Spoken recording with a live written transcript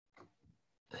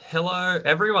Hello,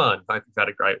 everyone. Hope you've had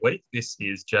a great week. This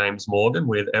is James Morgan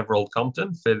with Everald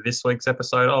Compton for this week's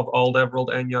episode of Old Everald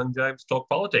and Young James Talk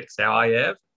Politics. How are you,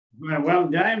 Ev? Well,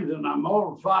 James, and I'm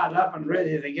all fired up and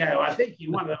ready to go. I think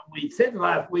we said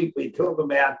last week we talk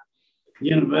about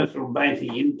universal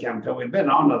basic income, so we've been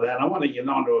on to that. I want to get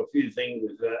on to a few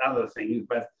things, other things,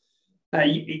 but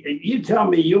you tell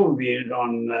me your views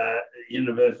on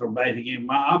universal basic income.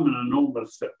 I'm an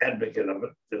enormous advocate of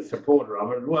it, a supporter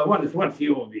of it. What's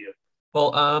your view?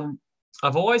 Well,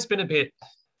 I've always been a bit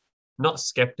not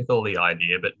skeptical of the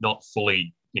idea, but not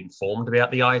fully informed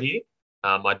about the idea.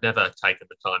 I'd never taken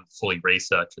the time to fully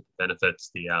research the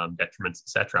benefits, the detriments,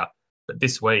 etc. But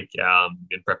this week,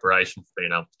 in preparation for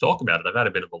being able to talk about it, I've had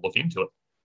a bit of a look into it.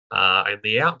 And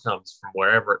the outcomes from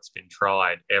wherever it's been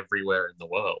tried everywhere in the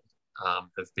world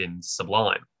have been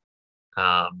sublime.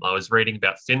 I was reading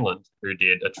about Finland, who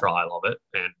did a trial of it.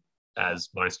 And as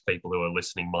most people who are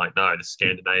listening might know, the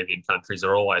Scandinavian countries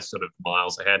are always sort of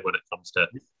miles ahead when it comes to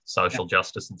social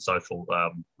justice and social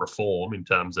reform in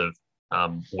terms of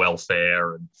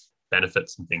welfare and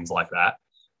benefits and things like that.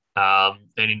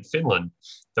 And in Finland,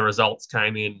 the results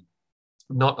came in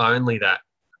not only that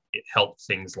it helped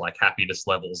things like happiness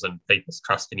levels and people's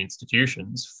trust in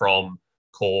institutions, from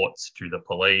courts to the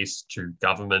police to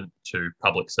government to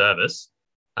public service,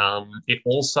 it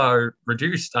also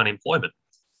reduced unemployment.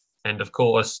 And of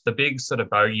course, the big sort of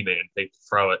bogeyman people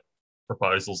throw at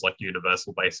proposals like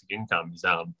universal basic income is,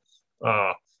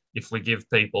 if we give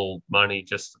people money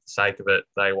just for the sake of it,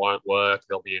 they won't work,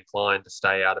 they'll be inclined to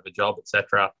stay out of a job,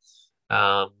 etc.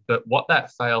 But what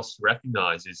that fails to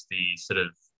recognise is the sort of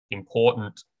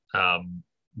important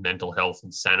mental health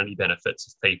and sanity benefits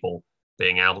of people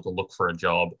being able to look for a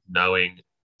job, knowing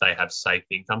they have safe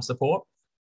income support,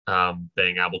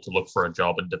 being able to look for a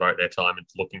job and devote their time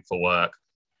into looking for work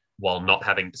while not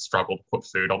having to struggle to put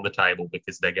food on the table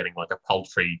because they're getting like a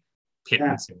paltry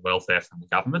pittance in welfare from the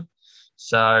government.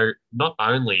 So not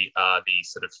only are the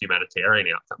sort of humanitarian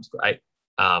outcomes great,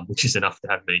 which is enough to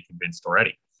have me convinced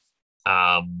already,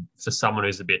 for someone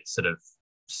who's a bit sort of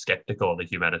skeptical of the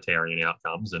humanitarian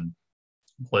outcomes and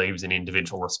believes in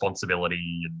individual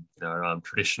responsibility and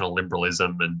traditional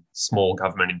liberalism and small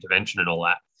government intervention and all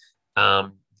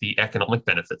that, the economic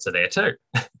benefits are there too.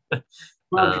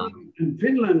 Well,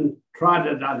 Finland tried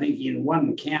it, I think, in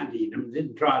one county. They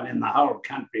didn't try it in the whole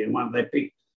country. And they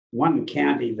picked one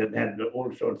county that had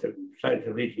all sorts of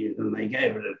social issues, and they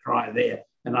gave it a try there.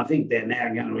 And I think they're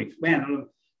now going to expand.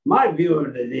 My view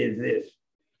of it is this.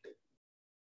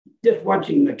 Just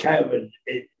watching the COVID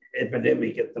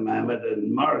epidemic at the moment,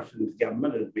 and Morrison's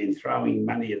government has been throwing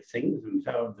money at things, and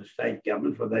so have the state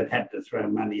governments, where they've had to throw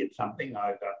money at something.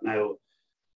 I've got no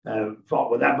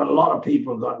fault with that, but a lot of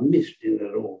people got missed in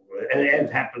it all, as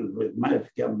happens with most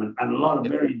government, and a lot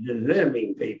of very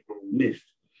deserving people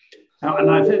missed.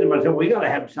 And I said to myself, we got to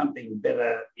have something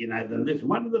better, than this.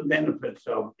 One of the benefits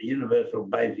of universal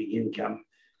basic income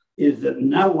is that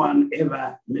no one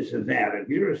ever misses out. If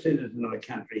you're a citizen of the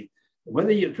country,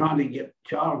 whether you're trying to get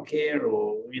childcare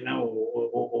or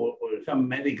some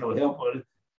medical help, or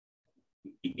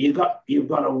you've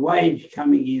got a wage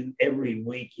coming in every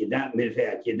week. You don't miss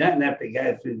out. You don't have to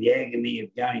go through the agony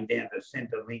of going down to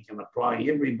Centrelink and applying.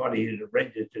 Everybody who's a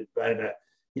registered voter,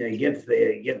 gets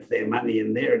their money,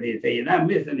 and there it is. So you don't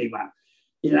miss anyone.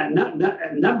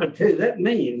 Number two, that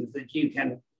means that you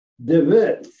can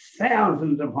divert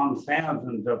thousands upon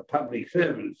thousands of public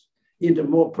servants into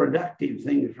more productive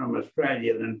things from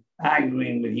Australia than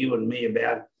arguing with you and me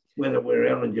about whether we're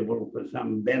eligible for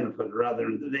some benefit or other.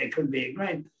 And there could be a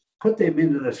great, put them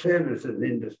into the services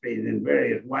industries in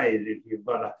various ways if you've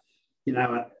got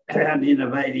an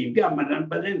innovative government.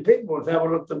 But then people will say,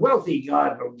 well, look, the wealthy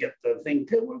guys will get the thing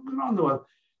too. Well, good on the world.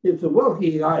 If the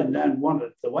wealthy guys don't want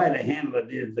it, the way to handle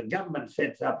it is the government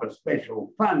sets up a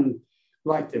special fund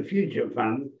like the Future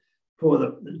Fund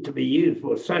to be used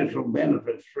for social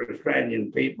benefits for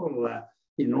Australian people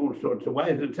in all sorts of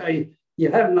ways. And so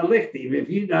you have an elective. If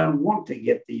you don't want to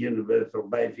get the universal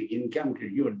basic income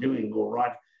because you're doing all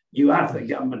right, you ask the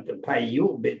government to pay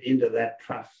your bit into that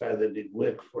trust so that it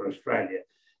works for Australia.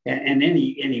 And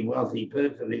any wealthy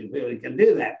person who really can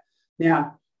do that.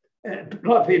 Now, a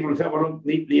lot of people say, well, look,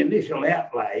 the initial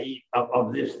outlay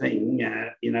of this thing,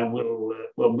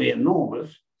 will be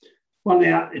enormous. Well,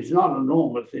 now, it's not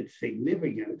enormous, it's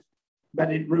significant,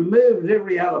 but it removes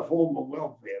every other form of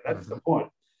welfare. That's the point.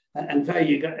 And so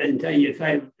you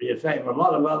save a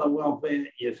lot of other welfare,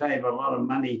 you save a lot of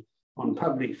money on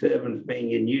public servants being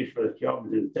in useless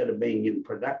jobs instead of being in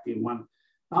productive ones.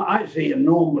 I see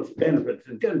enormous benefits.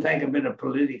 It's going to take a bit of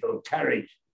political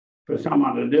courage for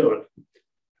someone to do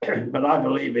it, but I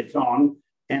believe it's on.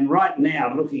 And right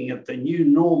now, looking at the new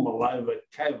normal over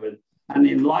COVID, an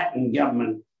enlightened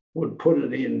government would put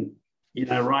it in,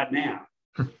 right now.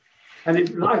 And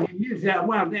if, like in New South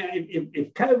Wales now,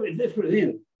 if COVID, this was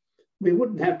in, we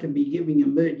wouldn't have to be giving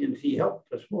emergency help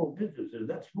to small businesses.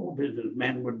 That small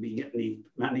businessman would be getting his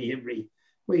money every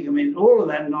week. I mean, all of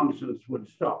that nonsense would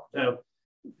stop. So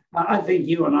I think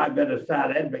you and I better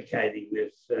start advocating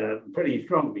this pretty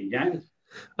strongly, James.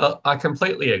 I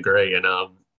completely agree. And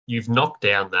you've knocked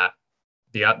down that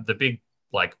the big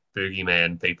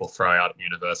boogeyman people throw out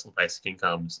universal basic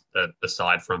incomes,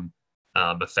 aside from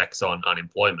effects on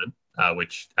unemployment,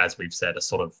 which, as we've said, are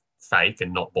sort of fake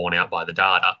and not borne out by the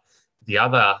data. The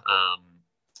other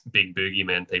big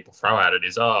boogeyman people throw at it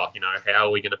is, how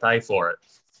are we going to pay for it?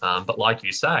 But like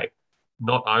you say,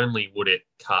 not only would it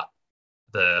cut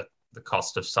the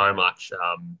cost of so much,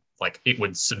 it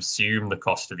would subsume the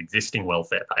cost of existing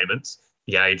welfare payments,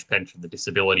 the age pension, the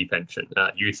disability pension,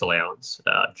 youth allowance,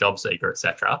 job seeker,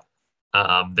 etc.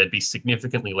 There'd be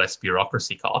significantly less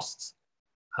bureaucracy costs.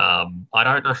 I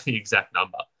don't know the exact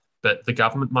number, but the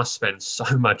government must spend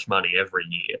so much money every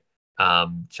year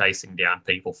chasing down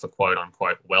people for quote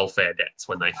unquote welfare debts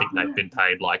when they think they've been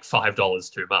paid like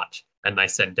 $5 too much, and they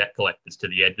send debt collectors to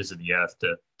the edges of the earth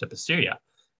to pursue you.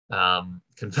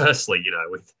 Conversely,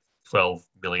 with $12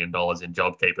 million in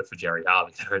JobKeeper for Gerry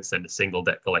Harvey, they don't send a single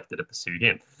debt collector to pursue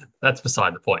him. That's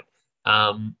beside the point.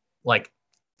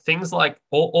 Things like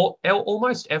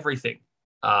almost everything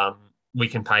we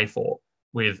can pay for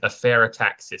with a fairer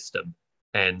tax system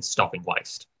and stopping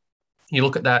waste. You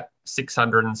look at that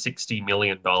 $660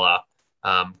 million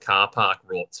car park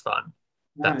rorts fund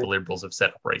that the Liberals have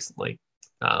set up recently.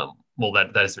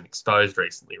 That has been exposed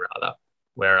recently, rather,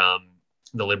 where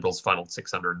the Liberals funneled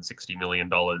 $660 million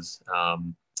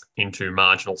into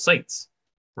marginal seats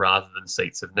rather than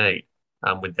seats of need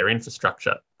with their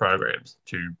infrastructure programs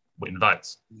to win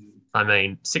votes. I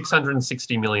mean,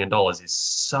 $660 million is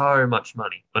so much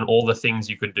money, and all the things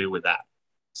you could do with that.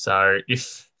 So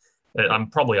I'm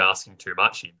probably asking too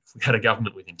much here. If we had a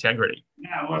government with integrity.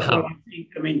 No,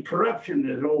 I mean, corruption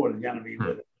is always going to be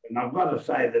with it. And I've got to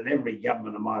say that every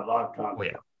government of my lifetime,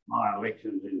 my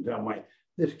elections in some way,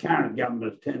 this current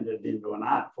government has turned it into an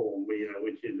art form,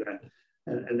 which is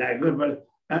no good. But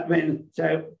I mean,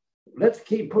 so let's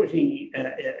keep pushing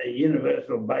a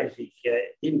universal basic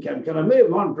income. Can I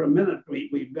move on for a minute?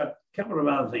 We've got a couple of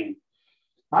other things.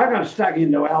 I got stuck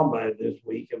into Albo this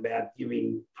week about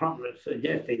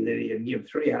suggesting that he'd give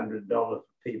 $300 for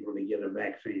people to get a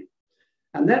vaccine.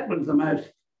 And that was the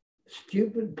most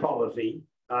stupid policy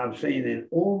I've seen in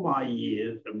all my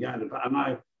years of going to, and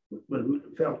I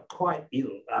felt quite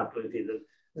ill after listening to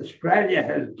that. Australia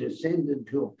has descended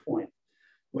to a point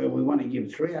where we want to give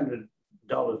 $300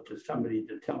 to somebody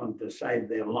to tell them to save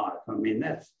their life. I mean,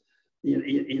 that's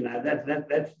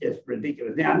that's just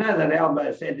ridiculous. Now, I know that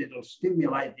Albo said it'll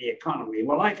stimulate the economy.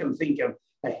 Well, I can think of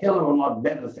a hell of a lot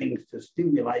better things to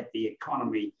stimulate the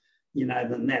economy,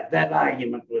 than that. That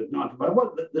argument was not. But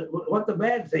what the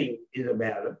bad thing is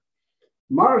about it,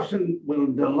 Morrison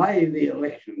will delay the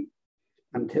election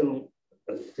until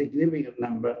a significant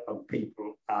number of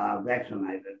people are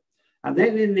vaccinated. And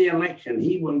then in the election,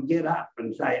 he will get up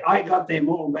and say, I got them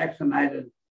all vaccinated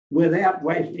without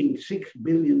wasting $6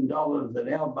 billion that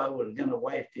Albo was going to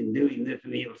waste in doing this.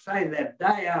 And he'll say that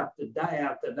day after day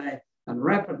after day and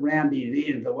wrap it round his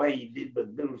ears the way he did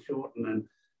with Bill Shorten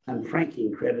and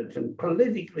franking credits. And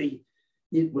politically,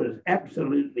 it was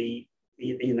absolutely,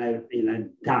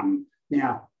 dumb.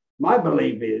 Now, my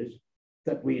belief is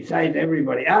that we say to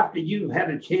everybody, after you've had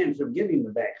a chance of getting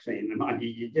the vaccine, and mind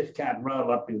you just can't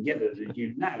roll up and get it, as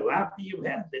you know, after you've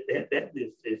had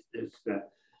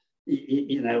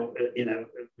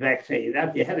vaccine,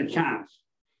 after you had a chance,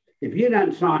 if you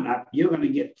don't sign up, you're going to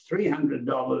get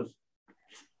 $300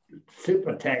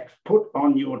 super tax put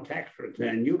on your tax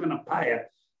return. You're going to pay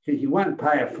it, because you won't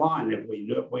pay a fine if we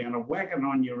do it. We're going to whack it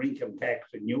on your income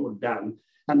tax and you're done.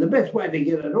 And the best way to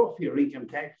get it off your income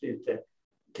tax is to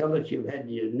tell us you've had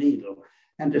your needle,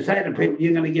 and to say to people,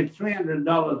 you're going to get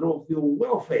 $300 off your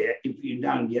welfare if you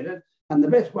don't get it. And the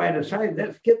best way to say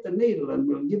that's get the needle and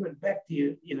we'll give it back to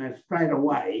you, straight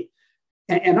away.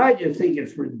 And I just think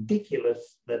it's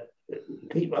ridiculous that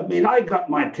people, I mean, I got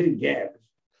my 2 jabs,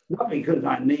 not because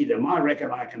I need them. I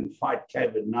reckon I can fight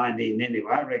COVID-19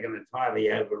 anyway. I reckon it's highly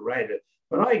overrated.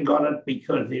 But I got it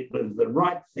because it was the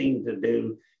right thing to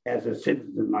do as a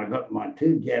citizen. I got my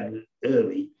 2 jabs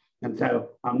early. And so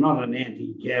I'm not an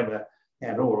anti-jabber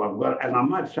at all. And I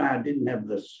might say I didn't have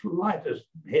the slightest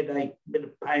headache, bit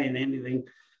of pain, anything.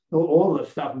 All the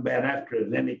stuff about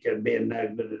AstraZeneca being no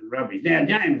good is rubbish. Now,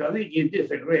 James, I think you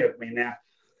disagree with me now.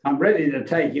 I'm ready to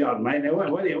take you on, mate. Now,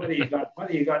 what do you got? What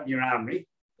do you got in your armory?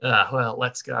 Well,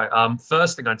 let's go.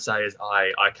 First thing I'd say is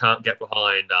I can't get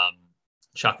behind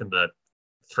chucking the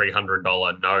 $300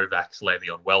 no-vax levy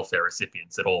on welfare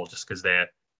recipients at all, just because they're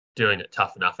doing it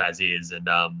tough enough as is. And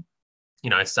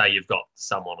say you've got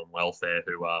someone on welfare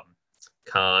who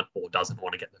can't or doesn't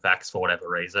want to get the vax for whatever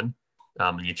reason,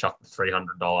 and you chuck the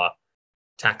 $300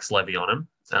 tax levy on them,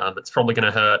 it's probably going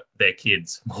to hurt their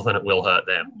kids more than it will hurt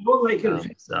them. Well, they can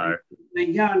they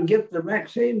go and get the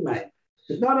vaccine, mate.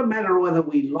 It's not a matter of whether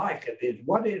we like it. It's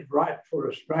what is right for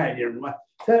Australia.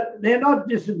 So they're not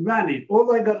disadvantaged. All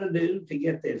they've got to do to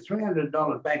get their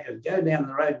 $300 back is go down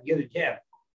the road and get a jab.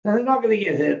 So they're not going to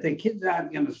get hurt. Their kids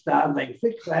aren't going to starve. They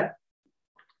fix that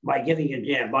by getting a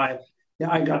jab. I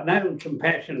got no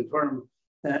compassion for them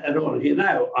at all. As you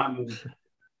know, I'm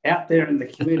out there in the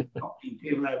community helping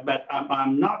people, but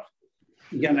I'm not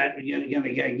going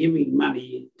to go giving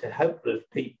money to hopeless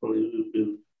people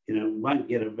who won't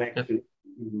get a vaccine.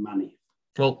 Money.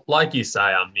 Well, like you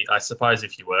say, I suppose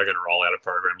if you were going to roll out a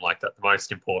program like that, the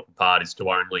most important part is to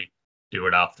only do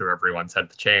it after everyone's had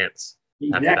the chance to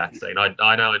have the vaccine.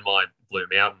 I know in my Blue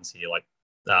Mountains here, like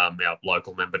our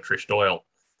local member Trish Doyle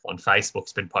on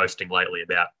Facebook's been posting lately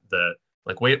about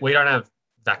we don't have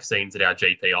vaccines at our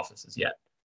GP offices yet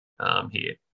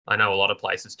here. I know a lot of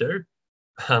places do.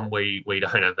 We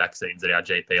don't have vaccines at our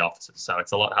GP offices, so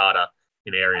it's a lot harder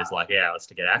in areas like ours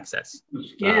to get access.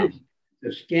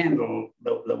 The scandal,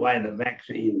 the way the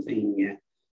vaccine thing,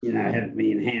 has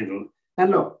been handled.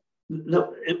 And look,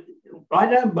 I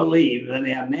don't believe that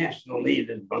our national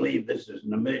leaders believe this is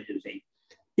an emergency.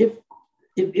 If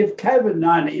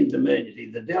COVID-19 is an emergency,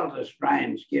 the Delta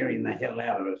strain scaring the hell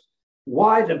out of us,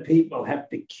 why do people have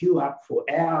to queue up for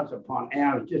hours upon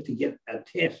hours just to get a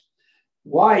test?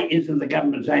 Why isn't the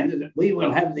government saying that we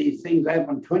will have these things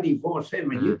open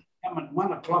 24/7? You come at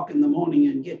 1 o'clock in the morning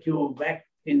and get your vaccine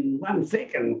in 1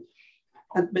 second.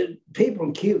 But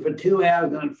people queue for 2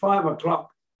 hours, and at 5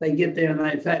 o'clock they get there and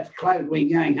they say it's closed, we're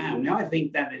going home. Now, I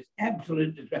think that is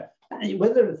absolute disgrace.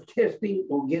 Whether it's testing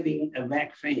or getting a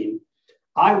vaccine,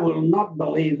 I will not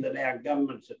believe that our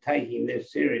governments are taking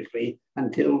this seriously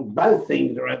until both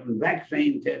things are open,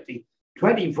 vaccine testing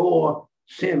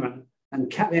 24/7,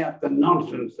 and cut out the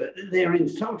nonsense. They're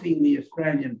insulting the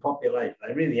Australian population.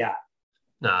 They really are.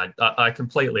 No, I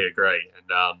completely agree.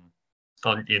 And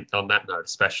on that note,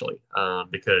 especially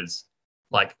because,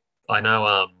 I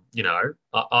know,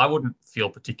 I wouldn't feel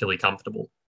particularly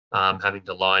comfortable having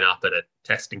to line up at a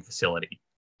testing facility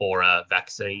or a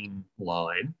vaccine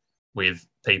line with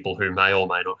people who may or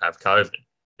may not have COVID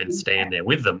and stand there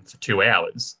with them for 2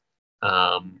 hours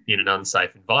in an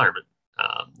unsafe environment.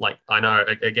 I know,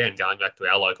 again, going back to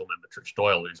our local member, Trish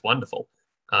Doyle, who's wonderful,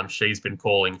 she's been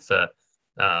calling for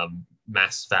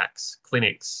mass vax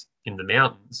clinics in the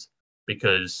mountains,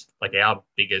 because our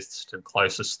biggest and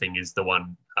closest thing is the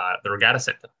one, the Regatta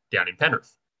Centre down in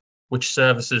Penrith, which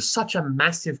services such a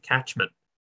massive catchment.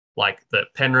 The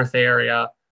Penrith area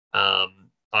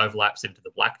overlaps into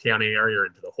the Blacktown area,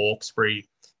 into the Hawkesbury,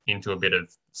 into a bit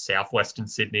of southwestern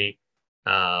Sydney.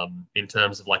 In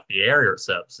terms of the area it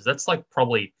services, that's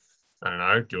probably, I don't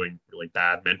know, doing really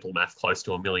bad mental math, close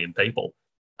to 1 million people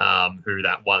who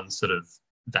that one sort of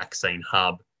vaccine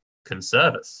hub can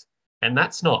service. And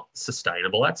that's not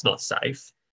sustainable. That's not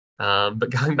safe. But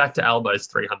going back to Albo's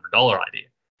 $300 idea,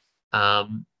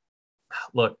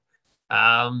 look,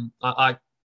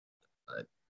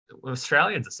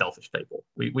 Australians are selfish people.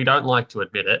 We don't like to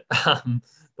admit it,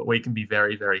 but we can be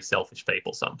very, very selfish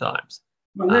people sometimes.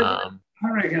 Well, I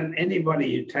reckon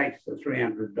anybody who takes the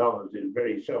 $300 is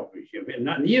very selfish.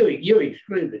 You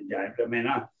excluded, James. I mean,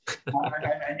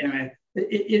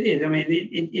 it is. I mean,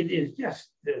 it is just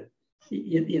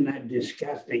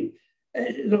disgusting.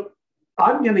 Look,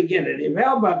 I'm going to get it. If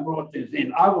Albo brought this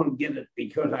in, I will get it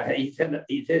because he said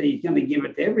he's going to give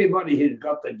it to everybody who's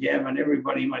got the jab and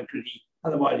everybody might,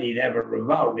 otherwise he'd have a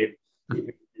revolt if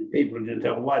people just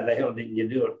tell, why the hell didn't you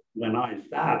do it when I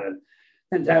started?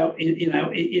 And so, it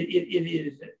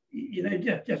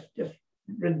is, just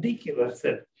ridiculous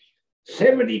that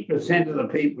 70% of the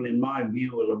people, in my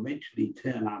view, will eventually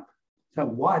turn up. So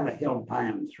why the hell pay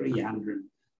them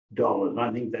 $300?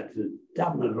 I think that's as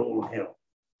dumb as all hell.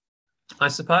 I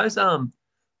suppose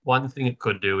one thing it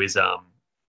could do is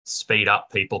speed up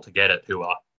people to get it who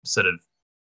are sort of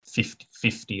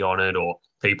 50-50 on it, or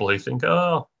people who think,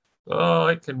 oh,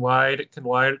 it can wait,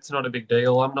 it's not a big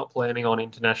deal, I'm not planning on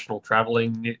international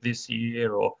traveling this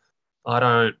year, or I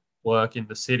don't work in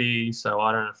the city, so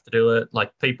I don't have to do it.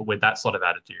 People with that sort of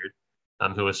attitude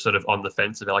who are sort of on the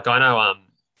fence of it. I know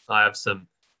I have some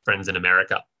friends in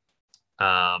America,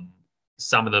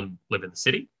 some of them live in the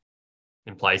city,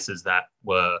 in places that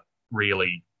were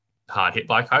really hard hit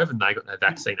by COVID, and they got their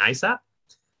vaccine ASAP.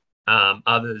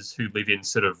 Others who live in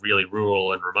sort of really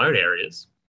rural and remote areas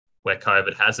where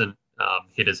COVID hasn't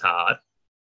hit as hard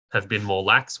have been more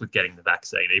lax with getting the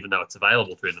vaccine, even though it's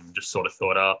available to them, and just sort of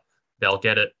thought, oh, they'll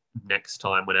get it next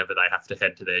time whenever they have to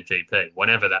head to their GP,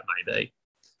 whenever that may be.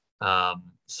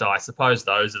 So I suppose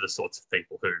those are the sorts of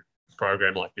people who a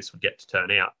program like this would get to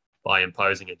turn out by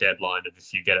imposing a deadline of,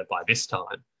 if you get it by this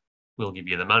time, we'll give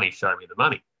you the money, show me the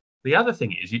money. The other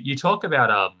thing is you talk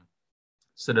about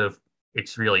sort of,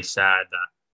 it's really sad that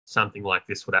something like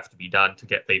this would have to be done to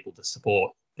get people to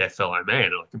support their fellow man,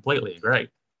 and I completely agree.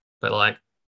 But like,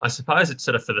 I suppose it's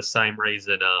sort of for the same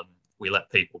reason we let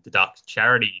people deduct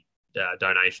charity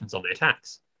donations on their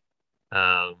tax.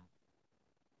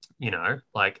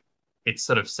 Like, it's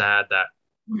sort of sad that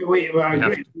we ought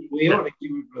to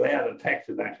give it without a tax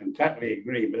deduction. Totally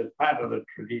agree, but as part of the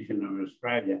tradition of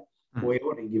Australia, we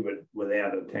ought to give it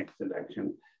without a tax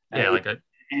deduction.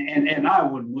 And I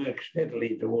would work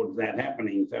steadily towards that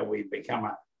happening, so we become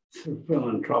a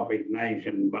philanthropic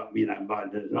nation, but by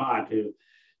desire to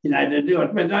do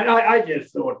it. But I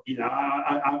just thought,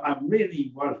 I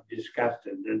really was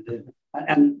disgusted,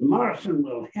 and Morrison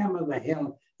will hammer the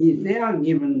hell. He's now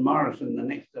given Morrison the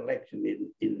next election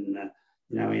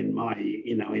in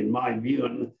my view,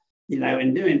 and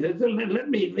in doing this. Let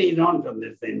me lead on from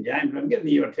this then, James. I'm getting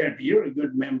your territory. You're a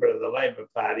good member of the Labor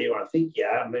Party, or I think you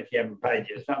are, unless you haven't paid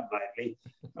your sub lately.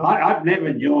 I've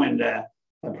never joined a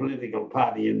political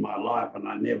party in my life, and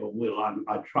I never will.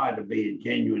 I try to be a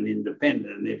genuine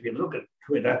independent. And if you look at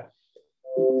Twitter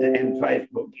and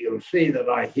Facebook, you'll see that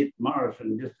I hit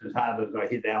Morrison just as hard as I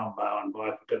hit Albo and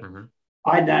Vice, because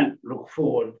I don't look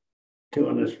forward to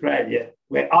an Australia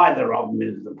where either of them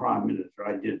is the Prime Minister.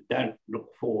 I just don't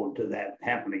look forward to that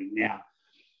happening. Now,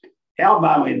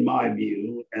 Albo, in my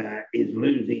view, is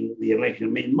losing the election. I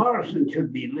mean, Morrison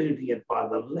should be losing it by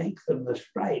the length of the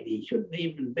straight. He shouldn't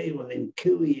even be within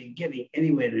Cooey and getting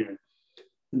anywhere near it.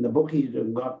 And the bookies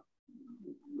have got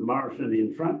Morrison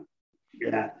in front.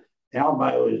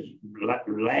 Albo is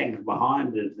lagged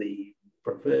behind as the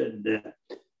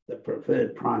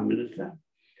preferred Prime Minister.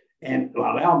 And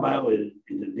while Albo is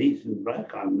a decent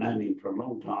bloke, I've known him for a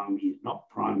long time, he's not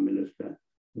Prime Minister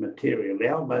material.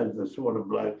 Albo's the sort of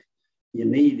bloke you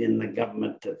need in the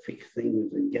government to fix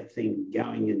things and get things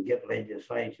going and get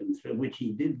legislation through, which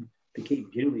he did to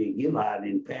keep Julia Gillard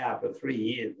in power for 3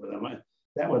 years.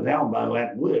 That was Albo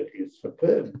at work. It's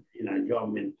superb,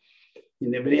 job in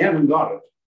there, but he hasn't got it.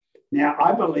 Now,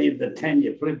 I believe that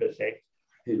Tanya Plibersek,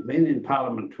 who's been in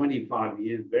Parliament 25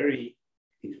 years, very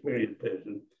experienced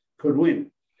person, could win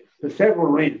for several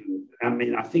reasons. I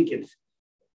mean, I think it's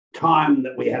time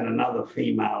that we had another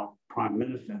female Prime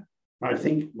Minister. I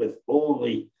think with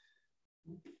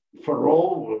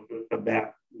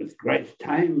with Grace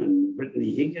Tame and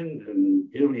Brittany Higgins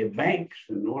and Julia Banks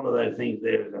and all of those things,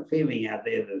 there is a feeling out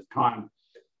there there's time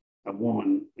a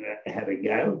woman had to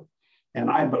go. And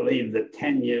I believe that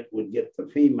Tanya would get the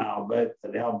female vote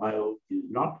that Albo is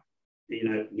not,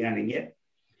 going to get.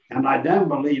 And I don't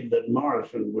believe that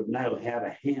Morrison would know how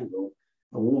to handle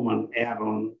a woman out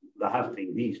on the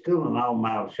hustings. He's still an old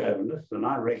male chauvinist, and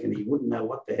I reckon he wouldn't know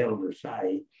what the hell to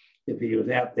say if he was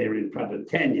out there in front of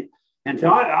Tanya. And so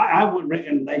I would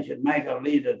reckon they should make a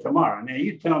leader tomorrow. Now,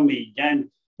 you tell me, James,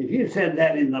 if you said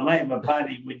that in the Labor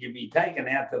Party, would you be taken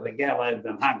out to the gallows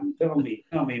and hung? Tell me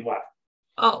what.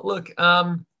 Oh, look,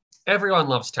 everyone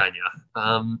loves Tanya.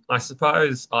 I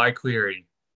suppose I query,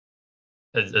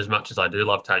 as much as I do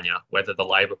love Tanya, whether the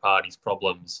Labor Party's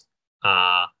problems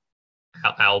are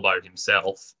Albo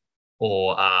himself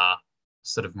or are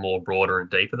sort of more broader and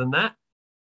deeper than that.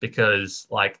 Because,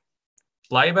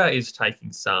 Labor is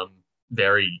taking some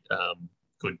very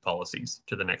good policies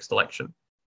to the next election.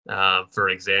 For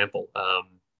example,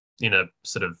 in a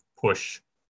sort of push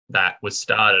that was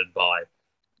started by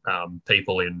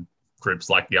people in groups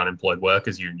like the Unemployed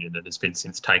Workers Union and has been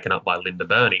since taken up by Linda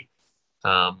Burney.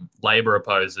 Labor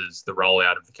opposes the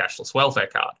rollout of the cashless welfare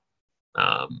card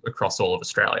across all of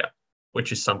Australia,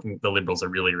 which is something the Liberals are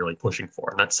really, really pushing for.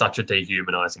 And that's such a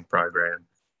dehumanising program.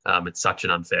 It's such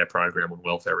an unfair program on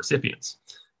welfare recipients.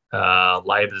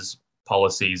 Labor's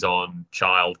policies on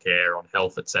childcare, on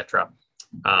health, etc.,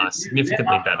 are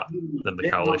significantly better than the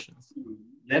coalition's.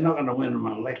 They're not going to win an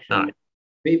election. No.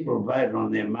 People vote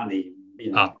on their money.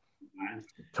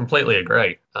 Completely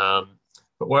agree. But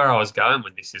where I was going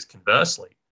with this is conversely,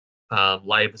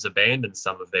 Labor's abandoned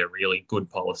some of their really good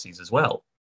policies as well.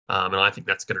 And I think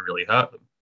that's going to really hurt them.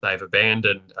 They've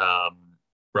abandoned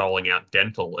rolling out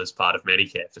dental as part of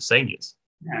Medicare for seniors.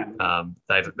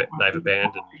 They've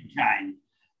abandoned. Change.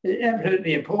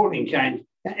 Absolutely appalling change.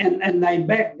 And they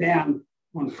backed down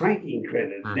on franking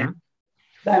credits. Mm-hmm. Now,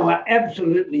 they were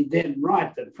absolutely dead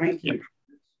right that franking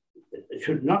credits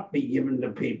should not be given to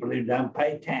people who don't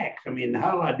pay tax. I mean, the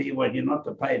whole idea was you're not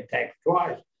to pay tax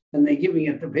twice, and they're giving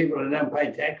it to people who don't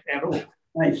pay tax at all.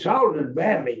 They sold it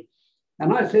badly.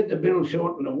 And I said to Bill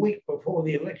Shorten a week before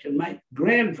the election, mate,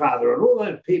 grandfather, and all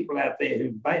those people out there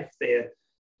who base their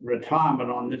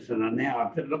retirement on this and are now,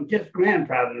 I said, look, just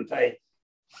grandfather and say,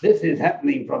 this is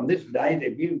happening from this date.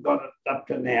 If you've got it up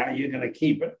to now, you're going to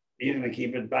keep it. You're going to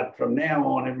keep it. But from now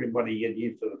on, everybody get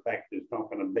used to the fact it's not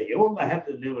going to be. All they have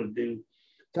to do is do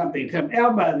something.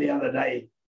 Albo the other day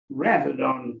ratted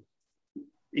on,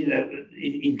 he's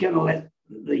going to let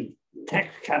the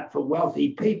tax cut for wealthy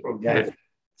people go.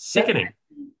 Sickening.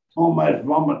 Almost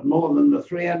vomit more than the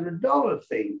 $300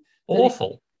 thing.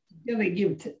 Awful. He's going to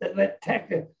give that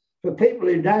tax for people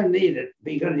who don't need it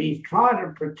because he's trying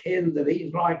to pretend that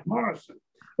he's like Morrison.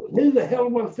 Who the hell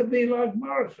wants to be like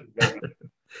Morrison?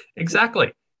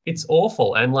 Exactly. It's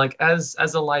awful. And like as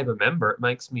a Labor member, it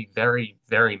makes me very,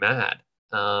 very mad.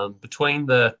 Between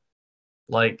the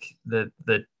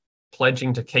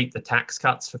pledging to keep the tax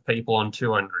cuts for people on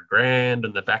 200 grand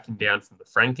and the backing down from the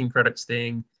franking credits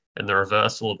thing and the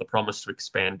reversal of the promise to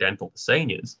expand dental to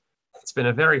seniors, it's been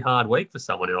a very hard week for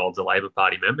someone who holds a Labor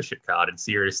Party membership card and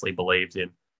seriously believes in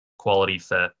equality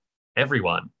for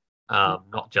everyone,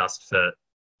 not just for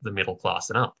the middle class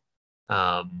and up.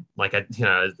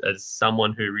 As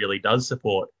someone who really does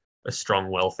support a strong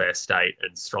welfare state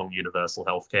and strong universal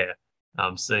healthcare,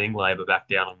 seeing Labor back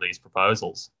down on these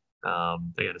proposals,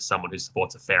 as someone who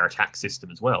supports a fairer tax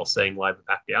system as well, seeing Labor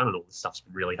back down on all this stuff's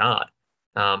been really hard.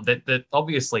 That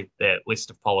obviously their list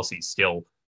of policies still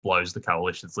blows the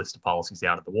coalition's list of policies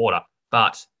out of the water,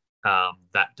 but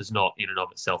that does not in and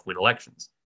of itself win elections.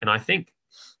 And I think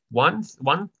one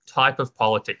type of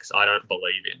politics I don't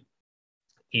believe in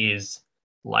is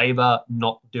Labor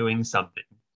not doing something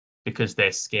because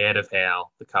they're scared of how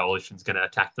the coalition's going to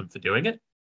attack them for doing it.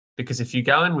 Because if you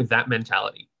go in with that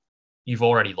mentality, you've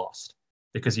already lost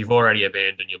because you've already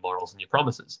abandoned your morals and your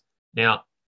promises. Now,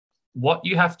 what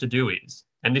you have to do is,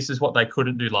 and this is what they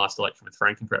couldn't do last election with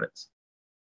franking credits,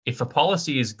 if a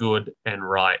policy is good and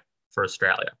right for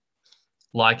Australia,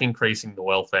 like increasing the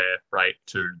welfare rate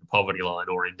to the poverty line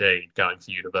or indeed going for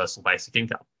universal basic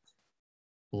income,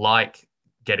 like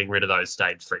getting rid of those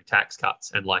stage 3 tax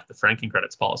cuts and like the franking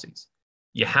credits policies,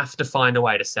 you have to find a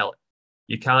way to sell it.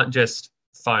 You can't just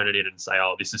phone it in and say,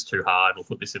 oh, this is too hard, we'll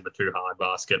put this in the too hard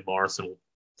basket, Morrison will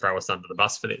throw us under the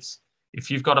bus for this. If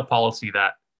you've got a policy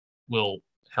that will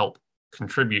help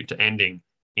contribute to ending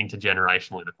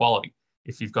intergenerational inequality,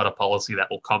 if you've got a policy that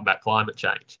will combat climate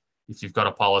change, if you've got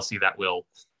a policy that will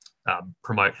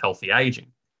promote healthy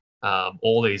aging,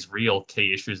 all these real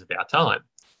key issues of our time,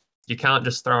 you can't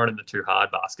just throw it in the too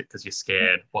hard basket because you're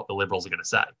scared what the Liberals are going to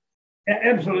say.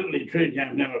 Absolutely true,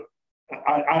 James. Now,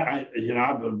 I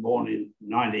was born in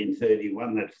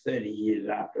 1931. That's 30 years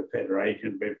after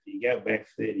Federation. But if you go back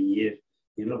 30 years,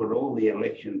 you look at all the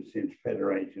elections since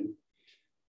Federation,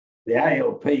 the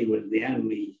ALP was the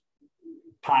only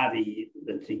party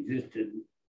that's existed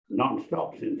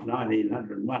non-stop since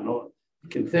 1901. Or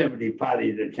Conservative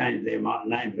parties have changed their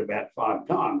names about 5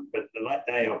 times, but the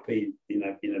ALP,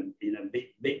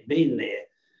 been there.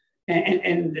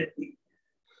 And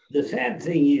the sad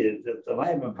thing is that the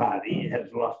Labor Party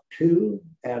has lost 2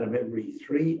 out of every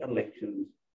 3 elections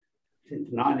since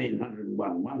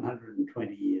 1901,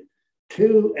 120 years.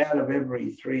 2 out of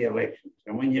every 3 elections.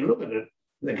 And when you look at it,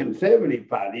 the Conservative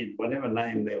Party, whatever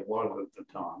name there was at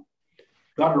the time,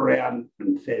 got around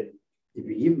and said, if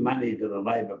you give money to the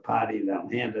Labor Party, they'll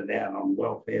hand it out on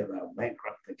welfare, they'll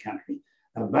bankrupt the country.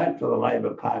 A vote for the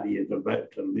Labor Party is a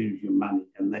vote to lose your money.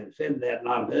 And they've said that, and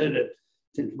I've heard it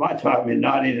since my time in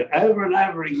 90s, over and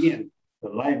over again, the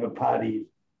Labor Party is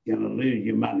going to lose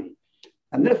your money.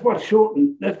 And that's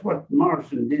what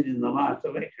Morrison did in the last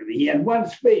election. He had one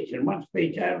speech and one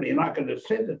speech only, and I could have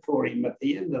said it for him at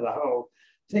the end of the whole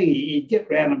thing. He'd get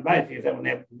round and basically say,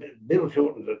 well, Bill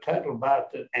Shorten's a total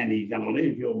bastard and he's going to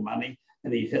lose your money.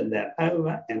 And he said that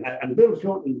over and Bill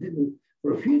Shorten didn't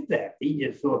refute that. He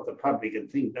just thought the public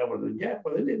would think that was a joke.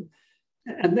 Well, they didn't.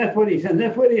 And that's what he said.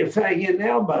 That's what he was saying in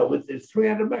Albo with this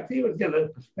 $300. He was going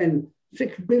to spend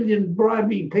 $6 billion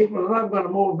bribing people, and I've got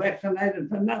them all vaccinated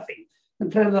for nothing.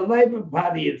 And so the Labor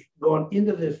Party has gone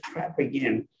into this trap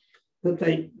again that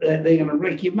they're going to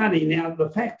wreck your money. Now, the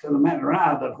facts of the matter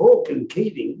are that Hawke and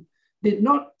Keating did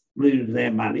not lose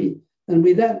their money, and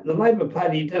the Labor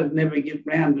Party doesn't ever get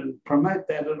round and promote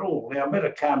that at all. Now, I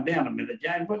better calm down a minute,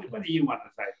 James. What do you want to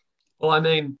say? Well, I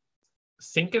mean,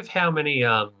 think of how many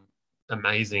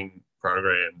amazing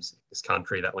programs in this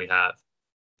country that we have.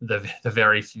 The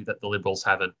very few that the Liberals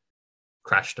haven't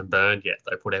crashed and burned yet.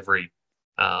 They put every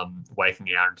waking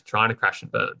hour into trying to crash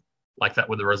and burn. Like that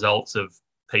were the results of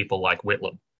people like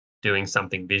Whitlam doing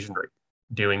something visionary,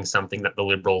 doing something that the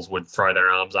Liberals would throw their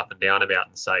arms up and down about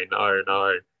and say, no,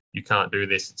 no, you can't do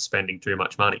this. It's spending too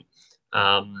much money.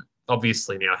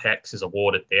 Obviously, now HECS is a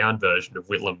watered down version of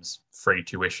Whitlam's free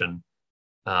tuition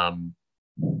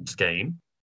scheme.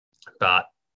 But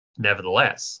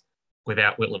nevertheless,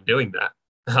 without Whitlam doing that,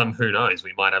 who knows?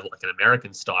 We might have like an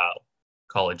American style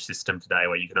college system today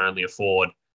where you can only afford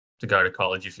to go to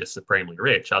college if you're supremely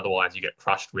rich. Otherwise, you get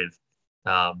crushed with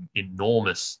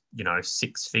enormous,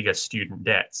 six-figure student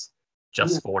debts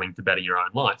just for wanting to better your own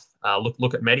life.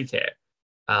 Look at Medicare.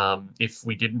 If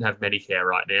we didn't have Medicare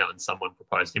right now and someone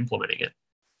proposed implementing it,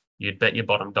 you'd bet your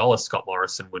bottom dollar Scott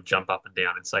Morrison would jump up and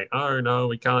down and say, "Oh no,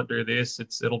 we can't do this.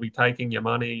 It'll be taking your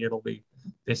money. It'll be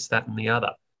this, that, and the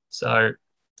other." So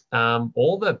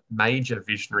all the major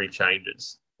visionary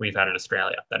changes we've had in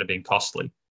Australia that have been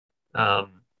costly,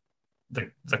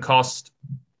 the cost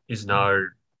is no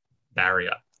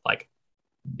barrier. Like,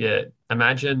 yeah,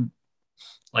 imagine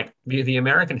like the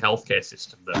American healthcare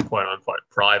system, the quote unquote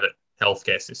private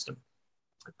healthcare system,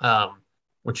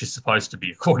 which is supposed to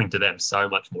be, according to them, so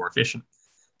much more efficient.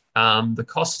 The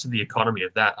costs to the economy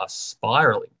of that are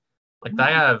spiraling. Like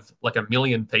they have like 1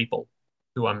 million people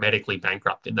who are medically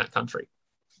bankrupt in that country,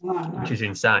 which is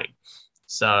insane.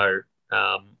 So,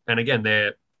 and again,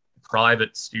 their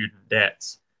private student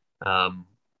debts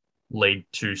lead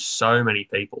to so many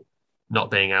people not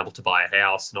being able to buy a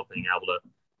house, not being able to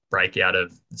break out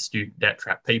of the student debt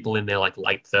trap. People in their like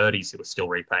late 30s who are still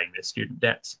repaying their student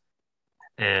debts.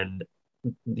 And,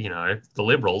 the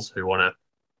Liberals who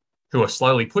are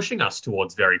slowly pushing us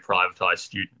towards very privatized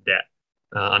student debt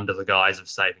under the guise of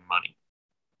saving money,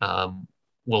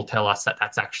 will tell us that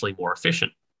that's actually more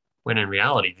efficient, when in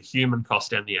reality, the human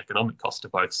cost and the economic cost are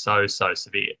both so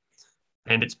severe.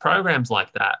 And it's programs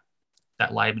like that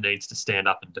Labor needs to stand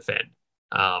up and defend.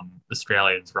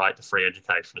 Australians' right to free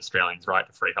education, Australians' right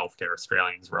to free healthcare,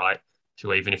 Australians' right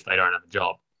to, even if they don't have a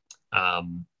job,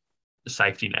 the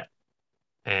safety net.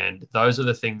 And those are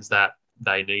the things that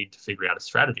they need to figure out a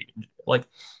strategy. Like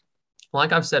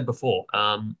I've said before,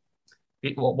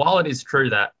 while it is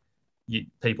true that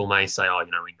people may say,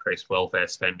 increased welfare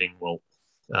spending will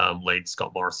lead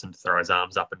Scott Morrison to throw his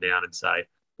arms up and down and say,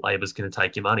 Labor's going to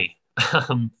take your money.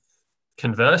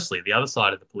 Conversely, the other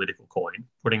side of the political coin,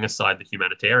 putting aside the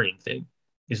humanitarian thing,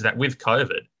 is that with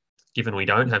COVID, given we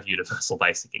don't have universal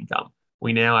basic income,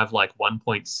 we now have like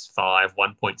 1.5,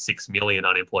 1.6 million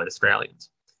unemployed Australians.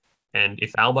 And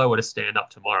if Albo were to stand up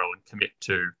tomorrow and commit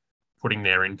to putting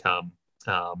their income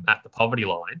at the poverty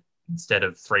line instead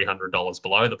of $300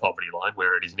 below the poverty line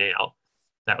where it is now,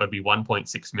 that would be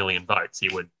 1.6 million votes. He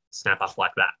would snap up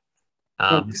like that.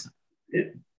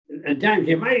 James,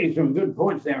 you're making some good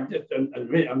points there.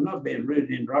 I'm not being rude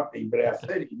and interrupting, but our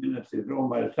 30 minutes is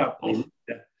almost up. We need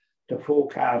to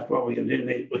forecast what we can do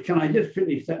next. Can I just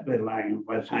finish that little argument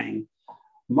by saying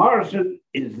Morrison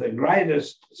is the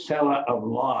greatest seller of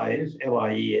lies,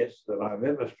 L-I-E-S, that I've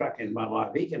ever struck in my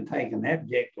life. He can take an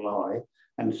abject lie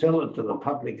and sell it to the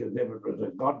public as if it was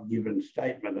a God-given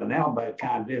statement, and Albo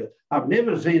can't do it. I've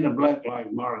never seen a bloke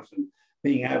like Morrison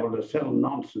being able to sell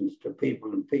nonsense to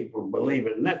people and people believe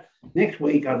it. And that next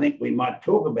week, I think we might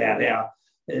talk about how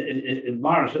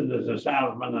Morrison is a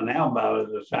salesman and Albo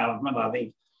is a salesman. I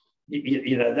think,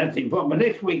 that's important. But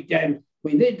next week, James,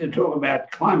 we need to talk about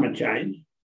climate change,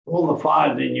 all the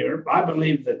fires in Europe. I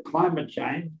believe that climate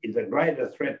change is a greater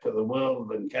threat to the world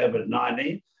than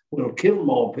COVID-19. Will kill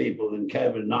more people than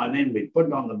COVID-19. We put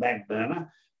it on the back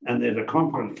burner, and there's a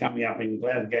conference coming up in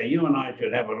Glasgow. You and I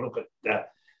should have a look at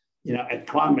at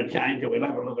climate change, we'll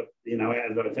have a look at,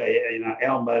 as I say,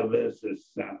 Albo versus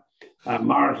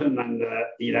Morrison and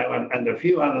a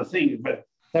few other things. But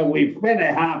so we've spent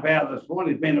a half hour this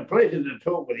morning. It's been a pleasure to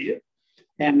talk with you.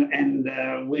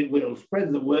 And we will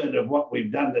spread the word of what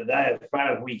we've done today as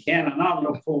far as we can. And I'll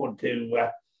look forward to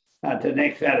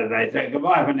next Saturday. So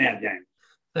goodbye for now, James.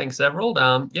 Thanks, Everald.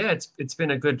 It's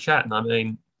been a good chat. And I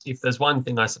mean, if there's one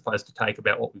thing I suppose to take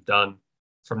about what we've done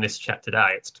from this chat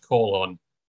today, it's to call on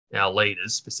our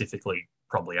leaders, specifically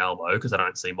probably Albo, because I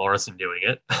don't see Morrison doing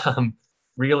it,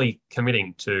 really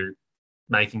committing to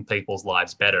making people's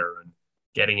lives better and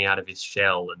getting out of his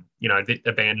shell and,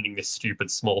 abandoning this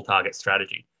stupid small target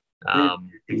strategy.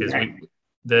 Because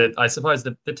I suppose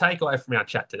the takeaway from our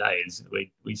chat today is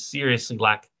we seriously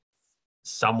lack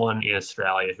someone in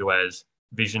Australia who has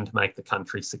vision to make the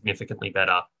country significantly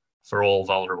better for all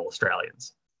vulnerable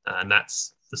Australians. And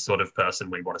that's the sort of person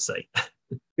we want to see.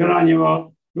 Good on you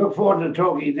all. Look forward to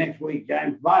talking next week,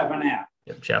 James. Bye for now.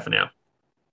 Yep, ciao for now.